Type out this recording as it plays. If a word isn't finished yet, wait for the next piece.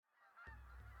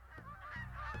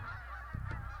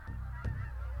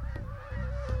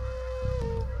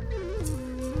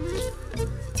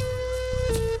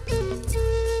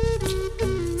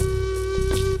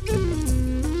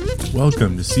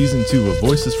Welcome to Season 2 of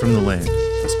Voices from the Land,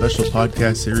 a special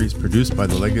podcast series produced by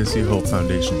the Legacy of Hope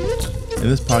Foundation. In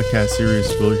this podcast series,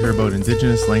 we'll hear about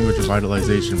Indigenous language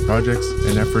revitalization projects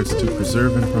and efforts to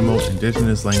preserve and promote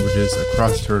Indigenous languages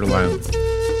across Turtle Island.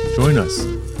 Join us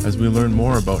as we learn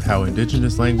more about how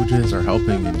Indigenous languages are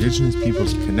helping Indigenous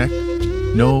peoples connect,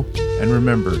 know, and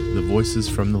remember the voices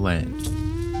from the land.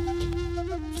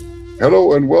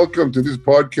 Hello and welcome to this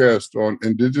podcast on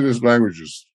Indigenous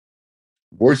languages.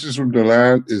 Voices from the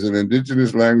Land is an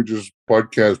Indigenous languages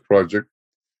podcast project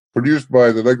produced by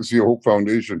the Legacy of Hope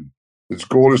Foundation. Its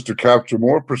goal is to capture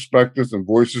more perspectives and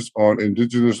voices on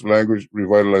Indigenous language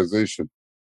revitalization.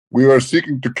 We are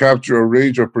seeking to capture a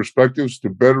range of perspectives to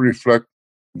better reflect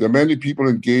the many people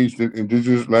engaged in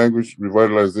Indigenous language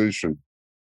revitalization.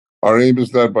 Our aim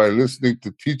is that by listening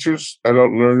to teachers,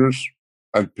 adult learners,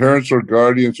 and parents or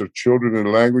guardians of children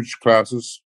in language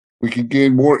classes, we can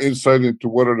gain more insight into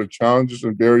what are the challenges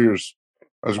and barriers,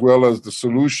 as well as the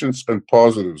solutions and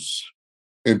positives.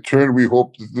 In turn, we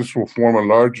hope that this will form a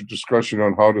larger discussion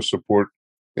on how to support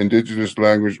Indigenous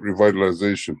language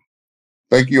revitalization.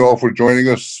 Thank you all for joining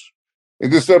us.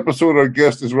 In this episode, our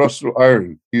guest is Russel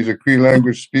Iron. He's a Cree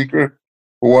language speaker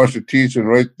who wants to teach and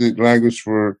write the language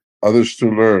for others to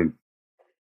learn.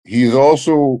 He has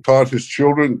also taught his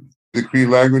children the Cree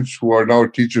language, who are now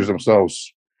teachers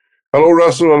themselves. Hello,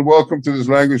 Russel, and welcome to this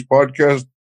language podcast.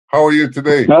 How are you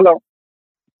today? Hello.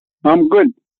 I'm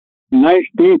good. Nice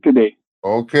day today.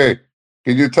 Okay.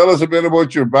 Can you tell us a bit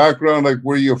about your background, like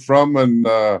where you're from, and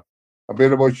a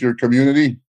bit about your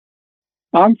community?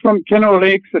 I'm from Canoe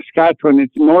Lake, Saskatchewan.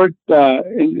 It's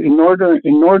in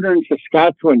northern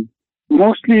Saskatchewan.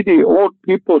 Mostly the old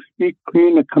people speak Cree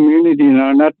in the community,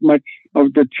 and not much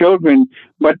of the children,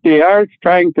 but they are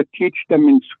trying to teach them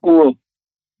in school.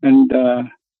 And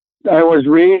I was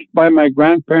raised by my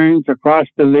grandparents across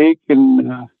the lake,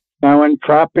 and I went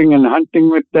trapping and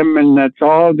hunting with them, and that's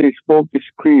all they spoke is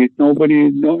Cree.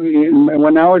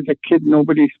 When I was a kid,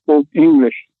 nobody spoke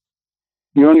English.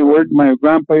 The only word my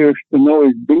grandpa used to know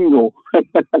is bingo.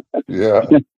 Yeah.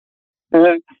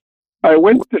 I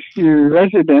went to see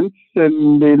residents,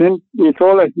 and they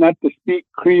told us not to speak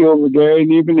Cree over there,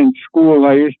 and even in school,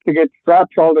 I used to get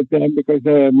straps all the time because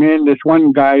me and this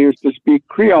one guy used to speak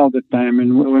Cree all the time,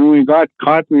 and when we got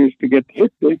caught, we used to get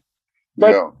hit.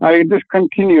 But yeah. I just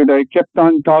continued. I kept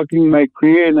on talking my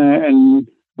Cree, and I'm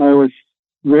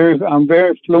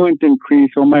very fluent in Cree.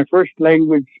 So my first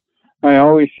language, I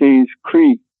always say, is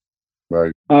Cree.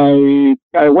 Right.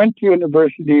 I went to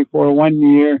university for 1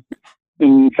 year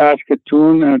in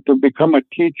Saskatoon to become a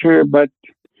teacher, but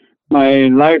my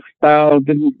lifestyle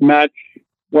didn't match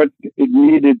what it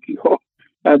needed.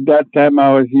 At that time,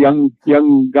 I was young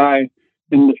guy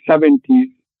in the 70s.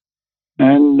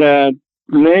 And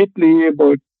lately,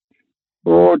 about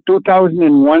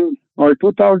 2001 or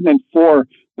 2004,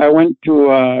 I went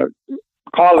to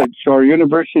college or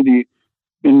university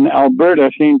in Alberta,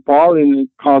 St. Paul, and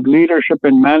it's called Leadership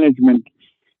and Management.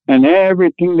 And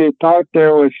everything they taught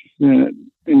there was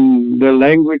in the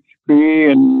language Cree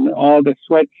and all the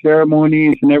sweat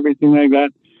ceremonies and everything like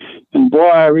that. And boy,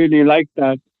 I really liked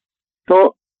that.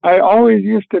 So I always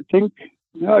used to think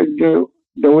the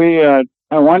way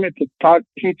I wanted to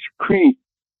teach Cree.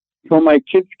 So my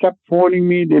kids kept phoning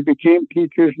me. They became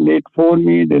teachers, and they'd phone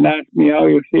me. They'd ask me, how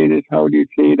you say this, how do you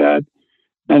say that?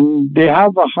 And they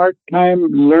have a hard time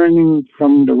learning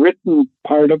from the written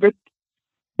part of it.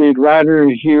 They'd rather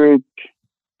hear it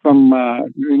from, how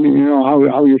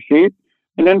you say it.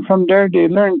 And then from there, they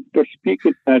learn to speak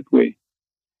it that way.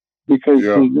 Because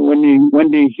when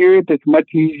they hear it, it's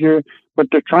much easier. But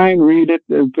to try and read it,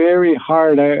 they're very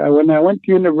hard. When I went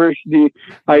to university,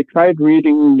 I tried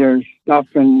reading their stuff,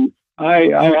 and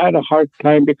I had a hard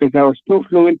time because I was too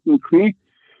fluent in Cree.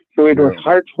 So it was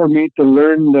hard for me to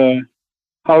learn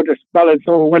how to spell it.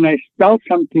 So when I spell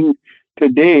something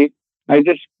today, I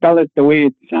just spell it the way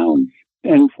it sounds.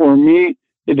 And for me,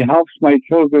 it helps my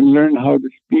children learn how to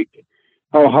speak,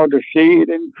 how to say it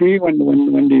in Cree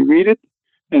when they read it.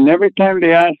 And every time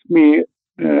they ask me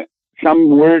some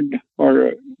word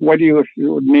or what do you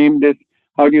name this,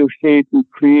 how do you say it in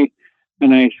Cree,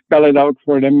 and I spell it out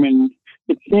for them. And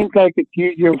it seems like it's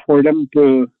easier for them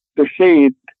to say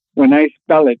it when I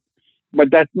spell it. But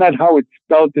that's not how it's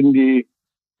spelled in the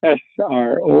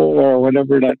SRO or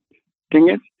whatever that thing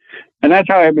is. And that's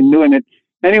how I've been doing it.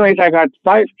 Anyways, I got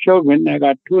 5 children. I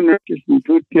got 2 nurses and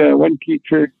 1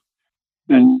 teacher,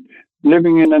 and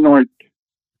living in the north.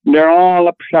 They're all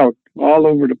up south, all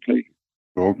over the place.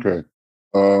 Okay.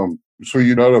 So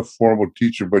you're not a formal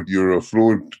teacher, but you're a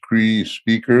fluent Cree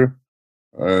speaker,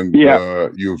 and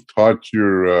you've taught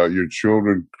your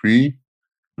children Cree.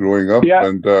 growing up. Yeah.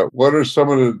 And what are some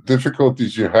of the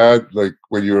difficulties you had, like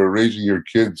when you were raising your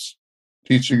kids,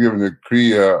 teaching them the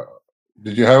Cree?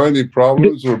 Did you have any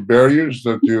problems or barriers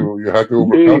that you had to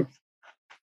overcome?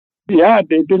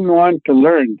 They didn't want to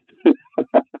learn.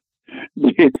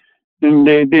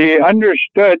 they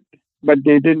understood, but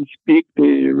they didn't speak.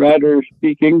 They rather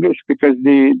speak English because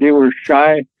they were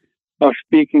shy of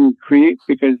speaking Cree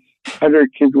because other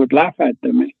kids would laugh at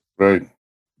them. Right.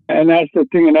 And that's the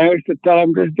thing. And I used to tell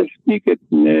them just speak it,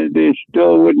 and they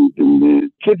still wouldn't. And the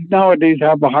kids nowadays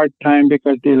have a hard time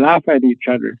because they laugh at each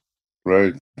other.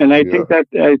 Right. And I think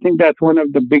that's one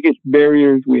of the biggest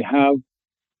barriers we have.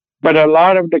 But a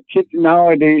lot of the kids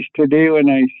nowadays today, when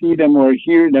I see them or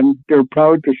hear them, they're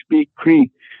proud to speak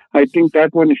Cree. I think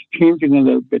that one is changing a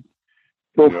little bit.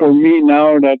 So for me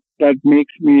now, that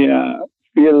makes me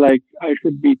feel like I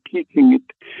should be teaching it.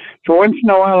 So once in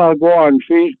a while, I'll go on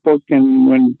Facebook, and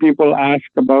when people ask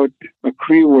about a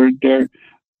Cree word there,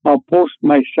 I'll post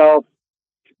myself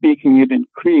speaking it in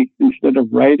Cree instead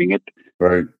of writing it.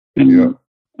 Right. And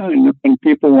when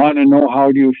people want to know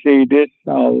how do you say this,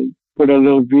 I'll put a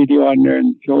little video on there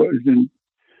and show it and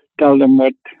tell them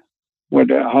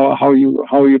how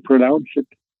you pronounce it.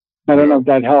 I don't know if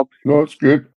that helps. No, it's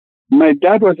good. My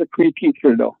dad was a Cree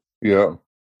teacher, though. Yeah.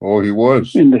 Oh, he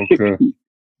was in the 60s.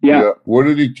 Yeah. Where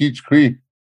did he teach Cree?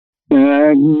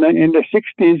 In the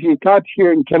 60s, he taught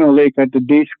here in Canoe Lake at the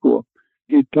day school.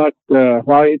 He taught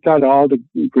all the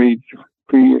grades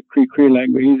Cree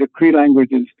language. He's a Cree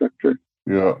language instructor.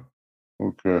 Yeah.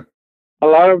 Okay. A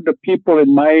lot of the people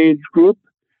in my age group,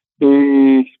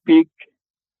 they speak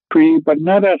Cree, but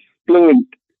not as fluent.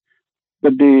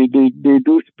 But they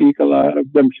do speak. A lot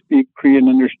of them speak Cree and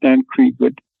understand Cree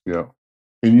good. Yeah.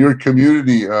 In your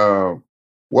community,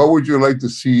 what would you like to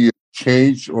see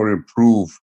change or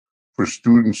improve for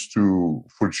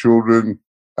children,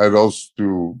 adults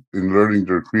in learning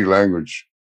their Cree language?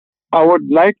 I would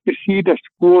like to see the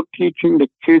school teaching the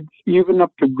kids even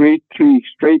up to grade 3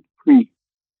 straight Cree,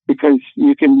 because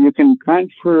you can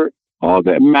transfer all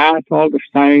the math, all the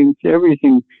science,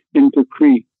 everything into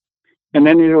Cree. And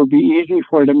then it'll be easy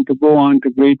for them to go on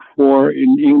to grade 4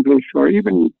 in English, or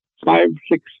even 5,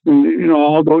 6,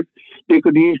 all those. They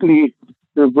could easily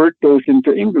revert those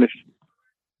into English,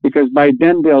 because by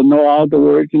then they'll know all the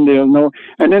words and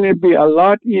and then it'd be a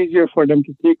lot easier for them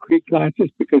to take Cree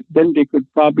classes, because then they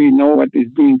could probably know what is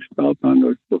being spelled on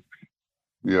those books.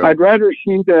 Yeah. I'd rather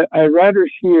see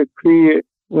a Cree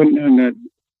when the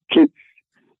kids,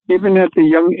 even at a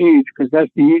young age, because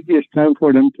that's the easiest time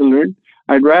for them to learn.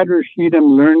 I'd rather see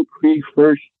them learn Cree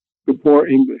first before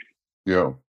English.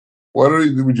 Yeah. What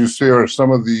would you say are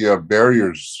some of the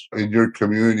barriers in your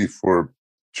community for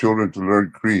children to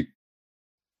learn Cree?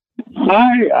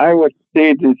 I would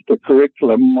say it's the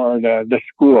curriculum or the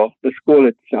school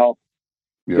itself.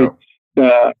 Yeah.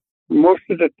 It's, most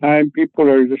of the time people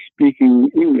are just speaking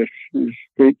English,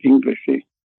 straight English.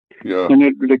 Yeah. And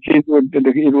it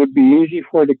would be easy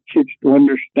for the kids to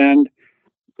understand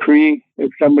Cree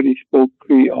if somebody spoke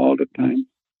Cree all the time.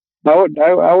 I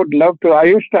would love to. I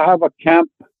used to have a camp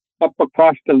up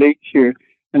across the lake here,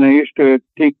 and I used to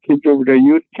take kids over to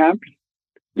youth camps,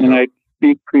 and I'd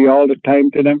speak Cree all the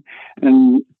time to them.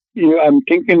 And I'm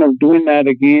thinking of doing that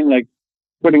again, like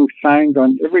putting signs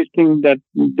on everything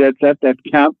that's at that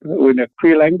camp with a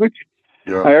Cree language.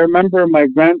 Yeah. I remember my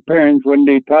grandparents, when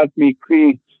they taught me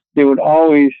Cree, they would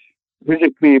always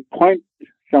physically point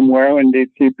somewhere, and they'd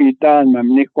say "Pitan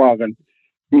mamnikwagan,"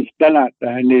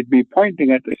 and they'd be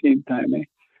pointing at the same time.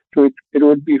 So it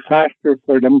would be faster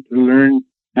for them to learn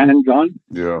hands-on.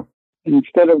 Yeah.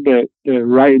 Instead of the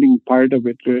writing part of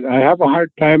it. I have a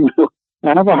hard time.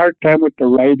 I have a hard time with the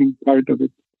writing part of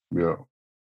it. Yeah.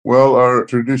 Well, our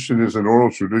tradition is an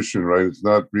oral tradition, right? It's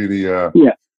not really.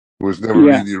 It was never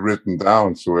really written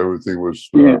down, so everything was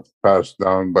passed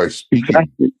down by speaking.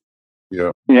 Exactly.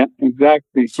 Yeah. Yeah.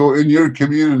 Exactly. So, in your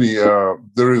community,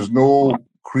 there is no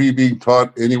Cree being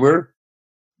taught anywhere?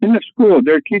 In the school,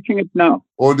 they're teaching it now.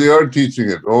 Oh, they are teaching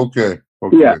it. Okay.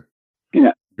 Yeah.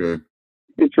 Yeah. Okay.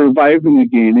 It's reviving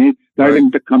again. It's starting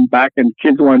to come back, and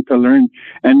kids want to learn.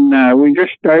 And we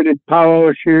just started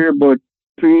powwows here about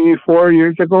 3-4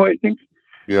 years ago, I think.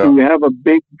 Yeah. And we have a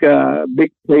big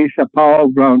place, a powwow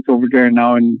grounds over there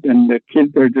now, and the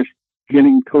kids are just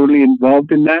getting totally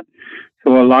involved in that.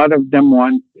 So a lot of them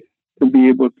want to be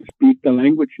able to speak the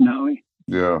language now.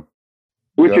 Yeah.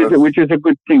 Which is a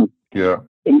good thing. Yeah.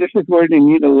 And this is where they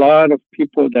need a lot of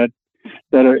people that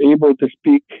are able to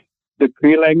speak the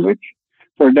Cree language,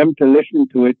 for them to listen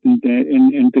to it and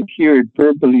to hear it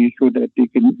verbally, so that they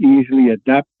can easily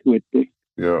adapt to it.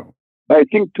 Yeah. I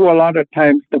think too a lot of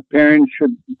times the parents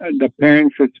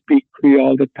should speak Cree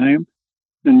all the time,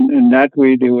 and that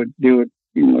way they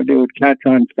would catch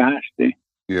on fast. Eh?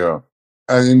 Yeah.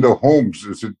 And in the homes,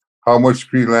 is it how much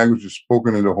Cree language is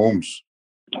spoken in the homes?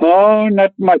 Oh,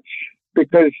 not much,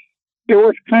 because it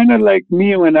was kind of like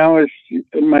me when I was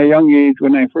in my young age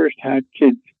when I first had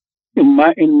kids. In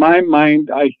my mind,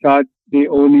 I thought they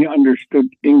only understood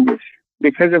English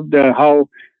because of the how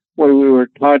what we were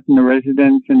taught in the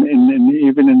residence and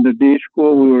even in the day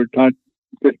school we were taught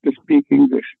just to speak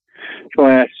English. So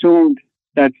I assumed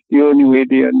that's the only way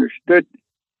they understood.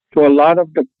 So a lot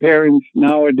of the parents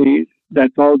nowadays,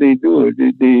 that's all they do.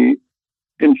 They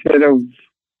instead of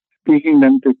speaking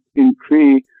them in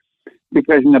Cree,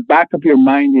 because in the back of your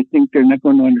mind you think they're not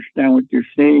going to understand what you're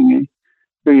saying. Eh?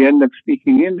 So you end up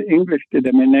speaking in English to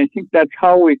them, and I think that's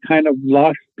how we kind of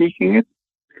lost speaking it.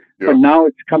 Yeah. But now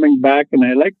it's coming back, and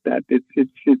I like that.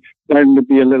 It's starting to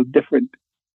be a little different.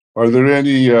 Are there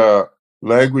any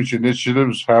language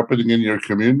initiatives happening in your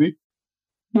community?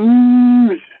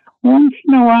 Once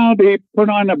in a while, they put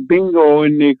on a bingo,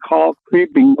 and they call Cree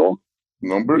bingo. They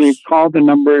Numbers? call the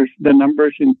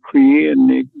numbers in Cree,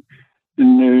 and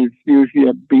there's usually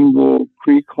a bingo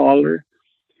Cree caller.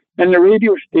 And the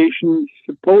radio station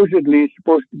supposedly is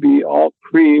supposed to be all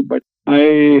Cree, but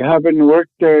I haven't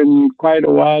worked there in quite a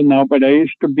while now. But I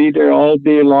used to be there all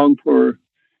day long for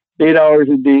 8 hours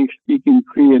a day speaking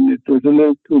Cree, and it was a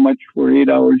little too much for 8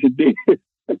 hours a day.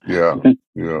 Yeah.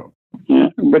 Yeah. Yeah,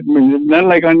 but not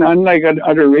like unlike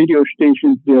other radio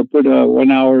stations, they'll put a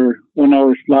 1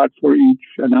 hour slot for each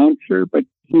announcer. But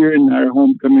here in our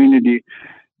home community,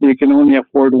 they can only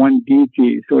afford one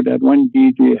DJ, so that one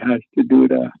DJ has to do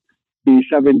the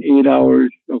 7-8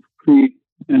 hours of Cree,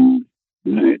 and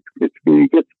it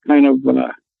gets kind of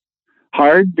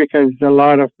hard because a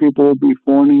lot of people will be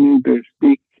phoning to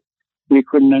speak they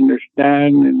couldn't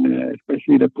understand, and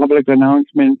especially the public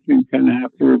announcements, you kind of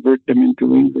have to revert them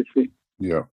into English. Eh?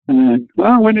 Yeah.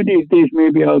 Well, one of these days,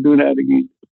 maybe I'll do that again.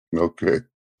 Okay.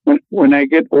 When I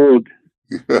get old,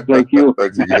 like you.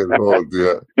 As you get old,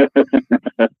 yeah.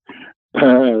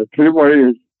 3 more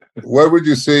years. What would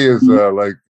you say is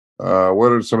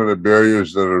what are some of the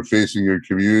barriers that are facing your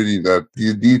community that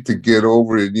you need to get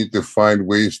over? You need to find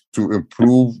ways to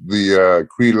improve the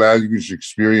Cree language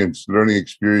experience, learning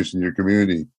experience in your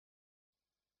community.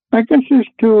 I guess is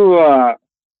to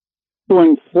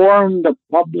inform the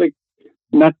public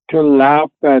not to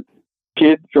laugh at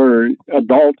kids or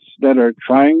adults that are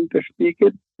trying to speak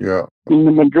it. Yeah. In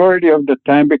the majority of the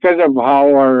time, because of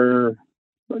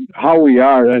how we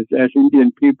are as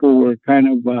Indian people, we're kind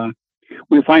of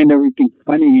we find everything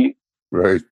funny.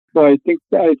 Right. So I think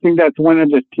that's one of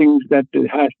the things that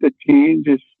has to change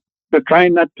is to try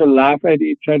not to laugh at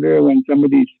each other when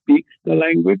somebody speaks the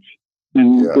language,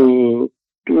 and to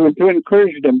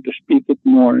encourage them to speak it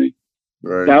more.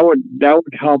 Right. That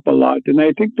would help a lot, and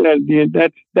I think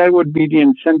that would be the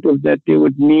incentive that they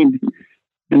would need,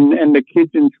 and the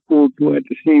kids in school too. At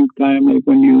the same time, like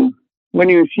when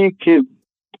you see kids,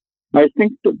 I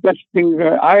think the best thing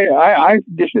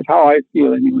this is how I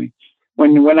feel anyway.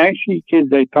 When I see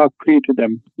kids, I talk Cree to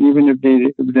them, even if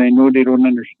they know they don't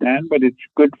understand, but it's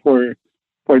good for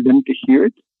them to hear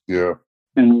it. Yeah.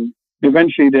 And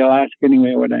eventually they'll ask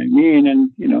anyway what I mean,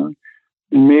 and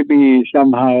and maybe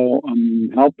somehow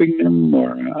I'm helping them,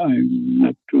 or I'm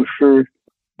not too sure.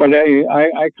 But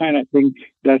I kind of think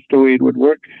that's the way it would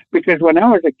work, because when I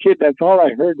was a kid, that's all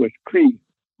I heard was Cree.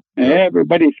 Yeah.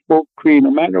 Everybody spoke Cree.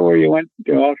 No matter where you went,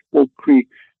 they all spoke Cree.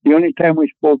 The only time we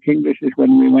spoke English is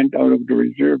when we went out of the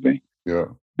reserve. Eh? Yeah.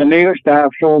 And they used to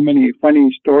have so many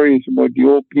funny stories about the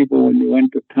old people when they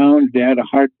went to towns. They had a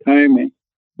hard time. Eh?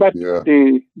 But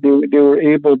they were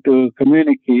able to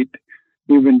communicate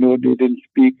even though they didn't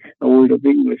speak a word of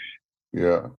English.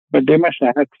 Yeah. But they must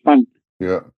have had fun.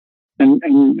 Yeah. And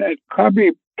it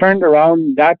probably turned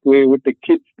around that way with the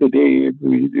kids today.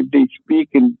 If they speak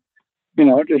and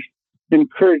just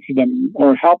encourage them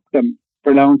or help them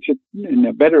pronounce it in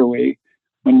a better way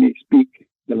when they speak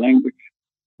the language.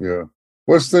 Yeah.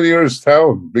 What's the nearest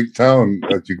town, big town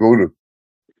that you go to?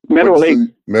 Meadow Lake.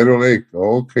 Meadow Lake.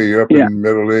 Okay, you're up in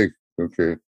Meadow Lake.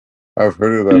 Okay. I've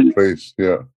heard of that place.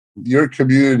 Yeah. Your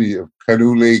community of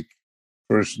Canoe Lake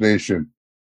First Nation,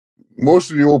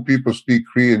 most of the old people speak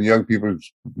Cree and young people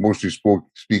mostly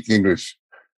speak English,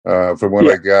 from what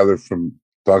I gather from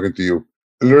talking to you.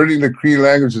 Learning the Cree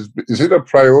language, is it a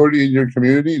priority in your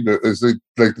community? Is it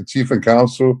like the chief and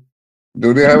council?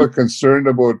 Do they have a concern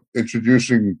about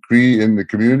introducing Cree in the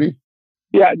community?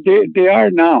 Yeah, they are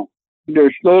now.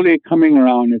 They're slowly coming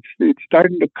around. It's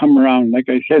starting to come around. Like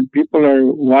I said, people are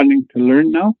wanting to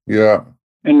learn now. Yeah.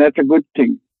 and that's a good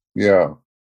thing. Yeah.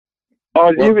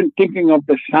 I was even thinking of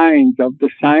the signs,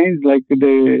 like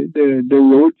the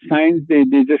road signs they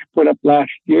just put up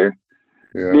last year.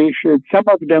 Yeah. They should, some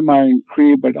of them are in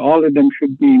Cree, but all of them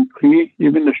should be in Cree.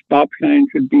 Even the stop sign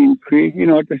should be in Cree,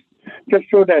 just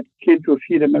so that kids will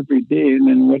see them every day. And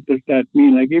then what does that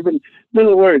mean? Like even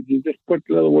little words, you just put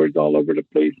little words all over the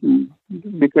place, and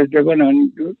because they're going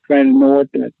to try to know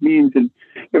what that means. And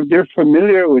if they're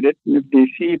familiar with it, and if they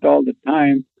see it all the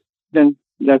time, then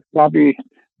that's probably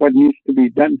what needs to be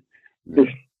done. Yeah.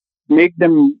 Just make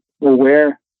them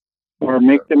aware or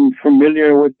make them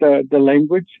familiar with the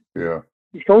language. Yeah.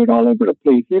 Show it all over the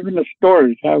place. Even the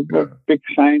stores have a big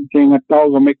sign saying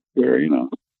 "Atawgamik" there.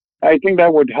 I think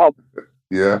that would help.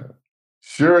 Yeah,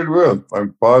 sure it will.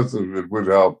 I'm positive it would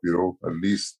help. At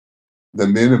least the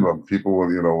minimum. People will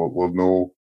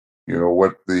know.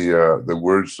 What the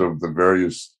words of the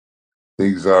various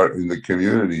things are in the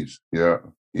communities. Yeah,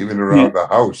 even around the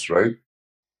house, right?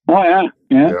 Oh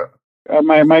yeah.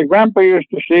 My grandpa used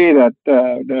to say that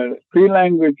the Cree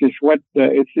language is what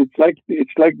it's like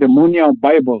the Munya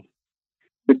Bible.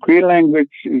 The Cree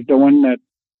language is the one that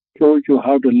shows you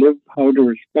how to live, how to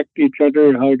respect each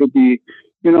other, how to be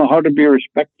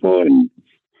respectful, and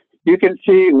you can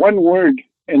see one word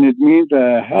and it means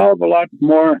a hell of a lot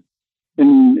more.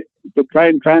 In to try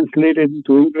and translate it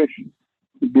into English,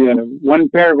 it'd be one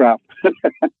paragraph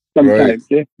sometimes.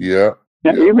 Right. Yeah.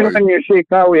 Even when you say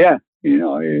 "Kawia,"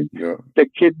 the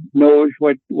kid knows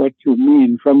what you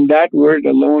mean. From that word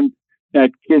alone,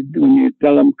 that kid, when you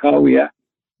tell them "Kawia,"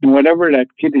 and whatever that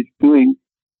kid is doing,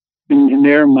 in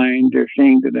their mind, they're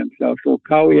saying to themselves, "So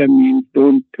 "Kawia" means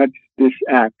don't touch this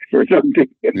axe" or something.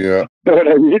 Yeah. Know what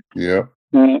I mean? Yeah.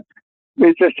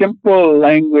 It's a simple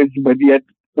language, but yet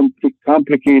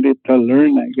complicated to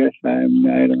learn. I guess I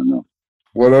don't know.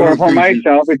 For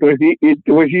myself, it was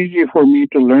easy for me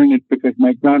to learn it because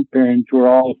my grandparents were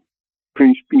all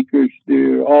Cree speakers.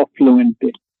 They're all fluent.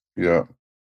 Yeah.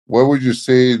 What would you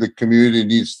say the community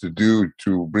needs to do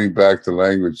to bring back the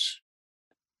language?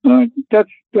 That's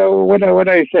what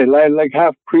I said. Like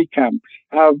have Cree camps,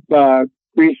 have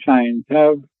Cree signs,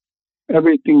 have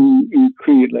everything in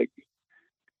Cree. Like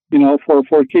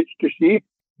for kids to see.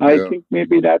 I think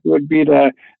maybe that would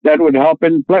help.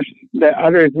 And plus the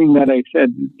other thing that I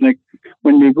said, like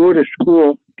when they go to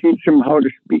school, teach them how to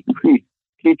speak Cree,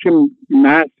 teach them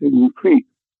math in Cree,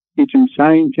 teach them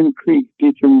science in Cree,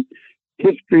 teach them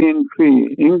history in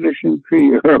Cree, English in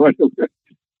Cree, or whatever.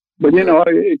 But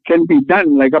it can be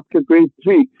done like up to grade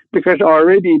 3 because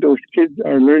already those kids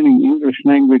are learning English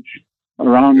language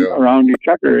around each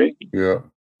other, right? Yeah.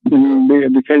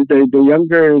 Because the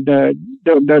younger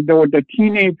the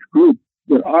teenage group,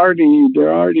 they're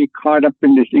already caught up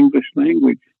in this English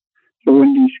language. So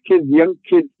when these young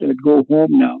kids that go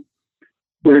home now,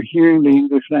 they're hearing the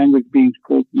English language being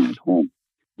spoken at home.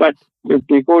 But if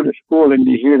they go to school and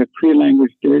they hear the Cree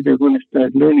language there, they're going to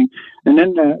start learning. And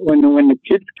then when the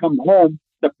kids come home,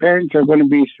 the parents are going to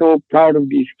be so proud of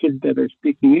these kids that are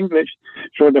speaking English.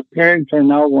 So the parents are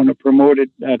now going to promote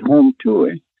it at home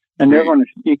too. And they're going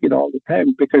to speak it all the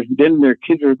time because then their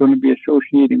kids are going to be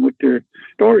associating with their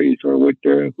stories or with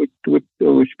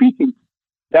speaking.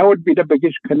 That would be the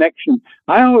biggest connection.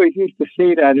 I always used to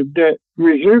say that if the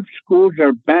reserve schools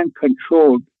are bank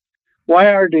controlled,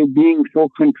 why are they being so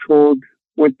controlled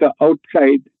with the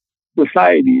outside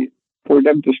society for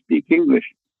them to speak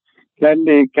English? Can't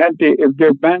they, if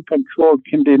they're bank controlled,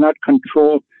 can they not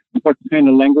control what kind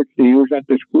of language they use at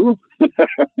the school?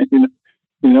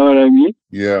 You know what I mean?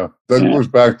 Yeah. That goes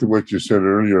back to what you said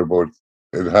earlier about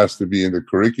it has to be in the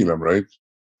curriculum, right?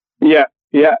 Yeah.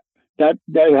 That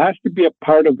has to be a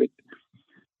part of it.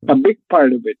 A big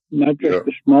part of it, not just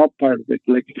a small part of it.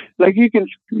 Like you can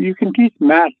teach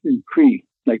math in Cree,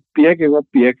 like simple,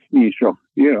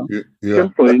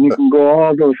 and you can go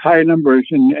all those high numbers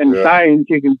and science.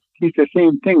 You can teach the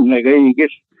same thing. Like I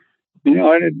guess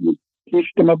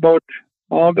teach them about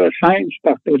all the science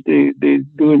stuff that they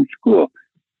do in school,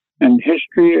 and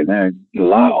history and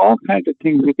all kinds of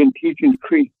things you can teach in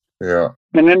Cree. Yeah.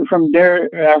 And then from there,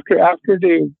 after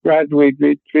they graduate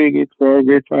grade 3, grade 4,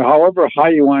 grade 5, however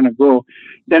high you want to go,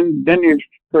 then you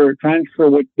transfer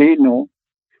what they know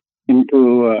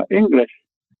into English.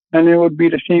 And it would be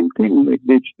the same thing. Like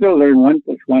they'd still learn 1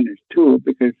 + 1 is 2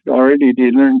 because already they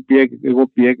learned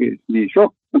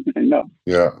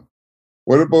Yeah.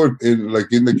 What about in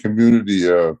the community?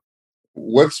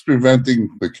 What's preventing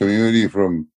the community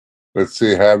from, let's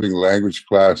say, having language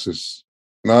classes?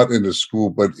 Not in the school,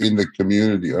 but in the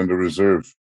community under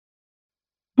reserve.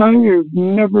 I've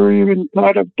never even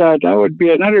thought of that. That would be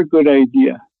another good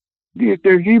idea.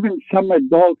 There's even some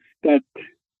adults that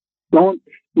don't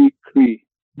speak Cree.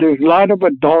 There's a lot of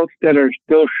adults that are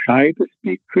still shy to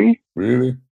speak Cree,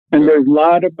 Really? and Yeah. there's a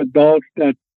lot of adults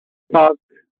that talk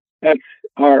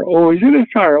SRO. Is it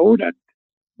SRO that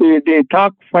they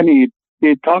talk funny?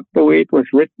 They talk the way it was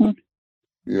written.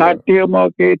 Yeah. And you know,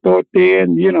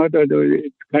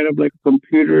 it's kind of like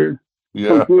computer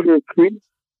Yeah. Cree,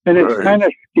 and it's Right. kind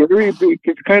of scary.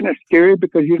 It's kind of scary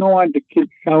because you don't want the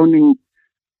kids sounding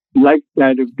like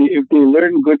that. If they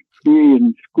learn good Cree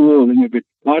in school, and if it's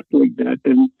taught like that,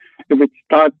 and if it's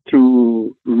taught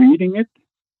through reading it,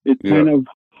 it's Yeah. kind of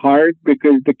hard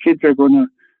because the kids they're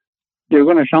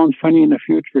gonna sound funny in the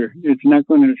future. It's not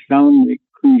gonna sound like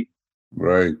Cree.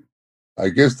 Right. I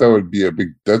guess that would be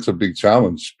that's a big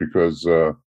challenge because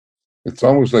it's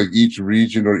almost like each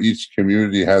region or each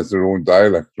community has their own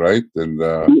dialect, right? And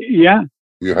Yeah,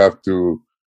 you have to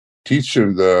teach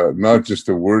them not just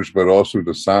the words, but also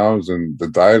the sounds and the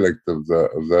dialect of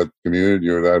that community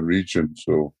or that region.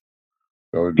 So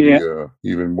that would be yeah,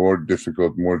 even more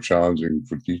difficult, more challenging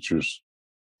for teachers.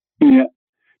 yeah.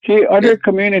 See, Yeah. other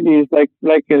communities like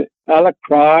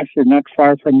Alacross and not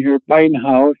far from here, Pine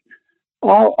House.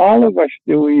 All of us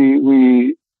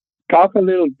we talk a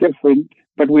little different,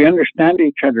 but we understand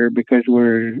each other because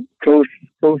we're close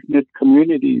knit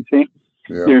communities. Eh?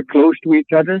 Yeah. They're close to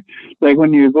each other. Like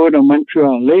when you go to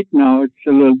Montreal Lake now, it's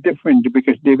a little different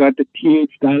because they got the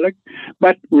TH dialect,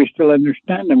 but we still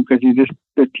understand them because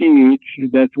the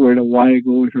TH, that's where the Y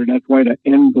goes or that's why the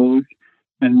N goes,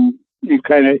 and it's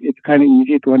kind of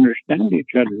easy to understand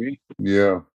each other. Eh?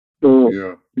 Yeah. So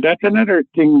Yeah. that's another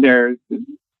thing there.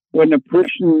 When a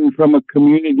person from a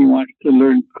community wants to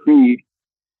learn Cree,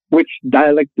 which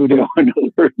dialect do they want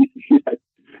to learn?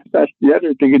 That's the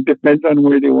other thing. It depends on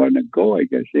where they want to go, I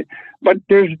guess. But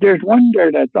there's one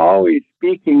there that's always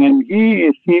speaking, and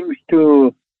he seems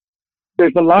to.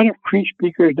 There's a lot of Cree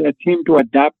speakers that seem to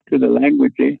adapt to the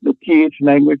language, the TH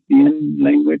language, the N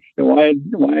language, the Y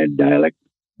dialect.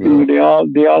 Yeah. You know,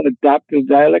 they all adapt to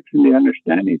dialects and they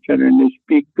understand each other and they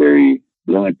speak very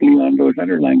fluently on those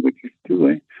other languages too.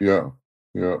 Eh? Yeah.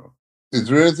 Yeah. Is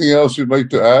there anything else you'd like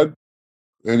to add?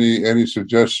 Any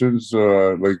suggestions?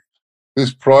 Like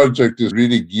this project is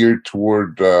really geared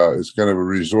toward it's kind of a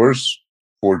resource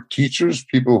for teachers,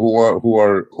 people who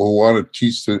want to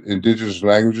teach the indigenous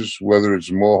languages, whether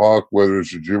it's Mohawk, whether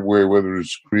it's Ojibwe, whether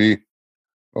it's Cree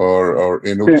or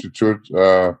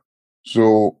Inuktitut.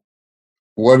 So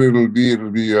what it'll be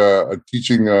a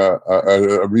teaching a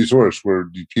resource where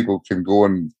the people can go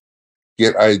and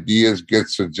get ideas, get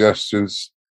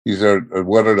suggestions. These are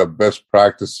what are the best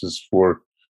practices for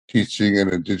teaching an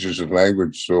indigenous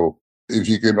language. So if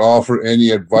you can offer any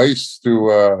advice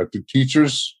to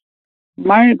teachers.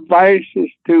 My advice is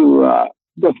to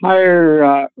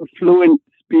hire fluent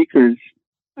speakers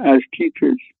as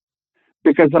teachers,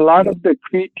 because a lot of the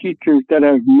Cree teachers that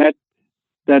I've met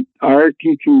that are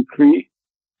teaching Cree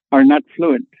are not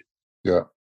fluent. Yeah.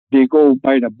 They go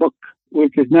by the book,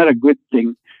 which is not a good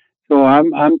thing. So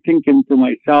I'm thinking to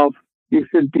myself, you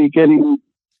should be getting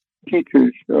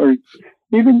teachers, or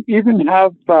even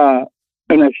have an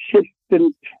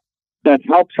assistant that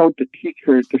helps out the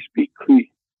teacher to speak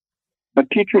Cree. A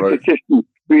teacher's Right. assistant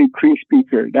Cree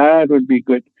speaker, that would be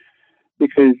good,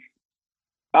 because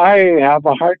I have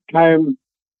a hard time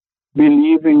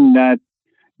believing that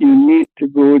you need to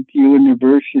go to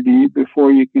university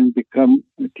before you can become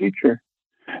a teacher.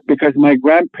 Because all my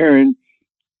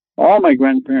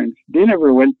grandparents, they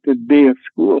never went to day of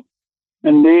school,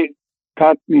 and they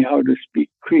taught me how to speak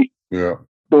Cree. Yeah.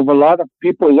 So if a lot of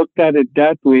people looked at it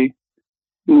that way,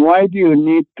 why do you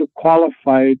need to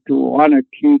qualify to want to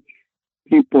teach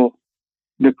people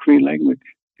the Cree language?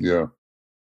 Yeah.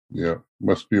 Yeah.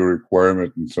 Must be a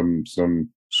requirement in some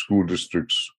school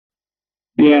districts.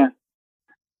 Yeah.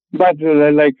 But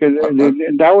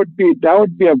that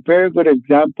would be a very good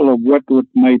example of what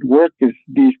might work. Is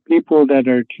these people that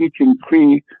are teaching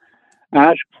Cree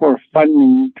ask for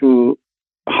funding to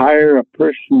hire a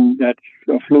person that's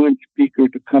a fluent speaker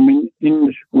to come in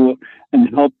the school and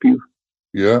help you.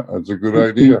 Yeah, that's a good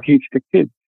idea. Teach the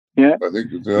kids. Yeah, I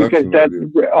think it's because an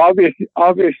idea.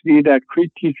 obviously that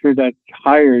Cree teacher that's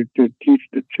hired to teach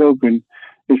the children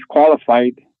is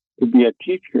qualified to be a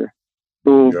teacher.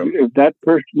 So if that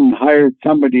person hired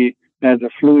somebody as a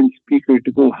fluent speaker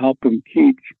to go help him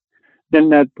teach, then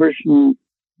that person,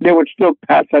 they would still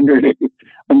pass under the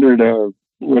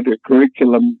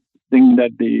curriculum thing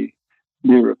that they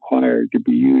require to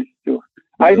be used. So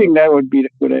I think that would be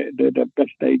the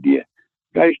best idea.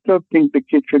 I still think the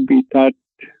kids should be taught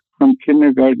from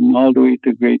kindergarten all the way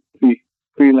to grade 3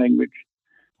 Cree language.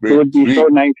 It would be so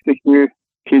nice to hear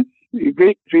kids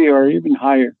grade 3 or even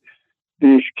higher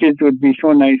these kids would be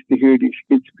so nice to hear these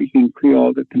kids speaking Cree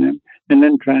all the time, and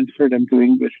then transfer them to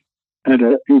English at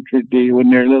a future day when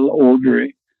they're a little older.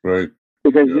 Right.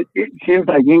 Because it seems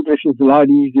like English is a lot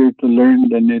easier to learn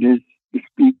than it is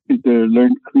to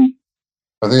learn Cree.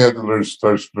 I think I have to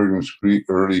start learning Cree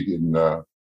early in,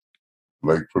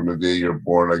 like from the day you're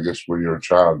born, I guess, when you're a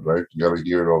child, right? You got to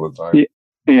hear it all the time.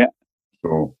 Yeah.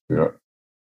 So, yeah.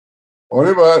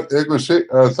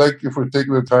 Thank you for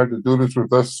taking the time to do this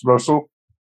with us, Russell.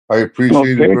 I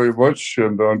appreciate it very much.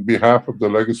 And on behalf of the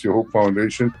Legacy of Hope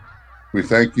Foundation, we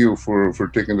thank you for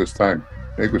taking this time.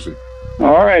 Thank you.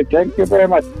 All right. Thank you very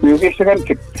much.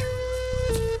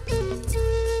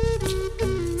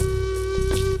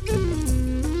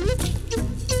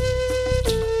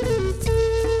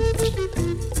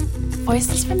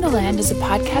 Voices from the Land is a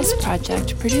podcast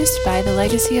project produced by the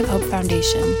Legacy of Hope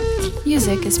Foundation.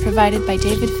 Music is provided by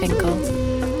David Finkel.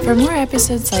 For more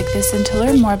episodes like this and to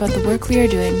learn more about the work we are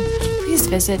doing, please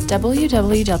visit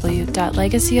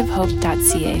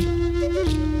www.legacyofhope.ca.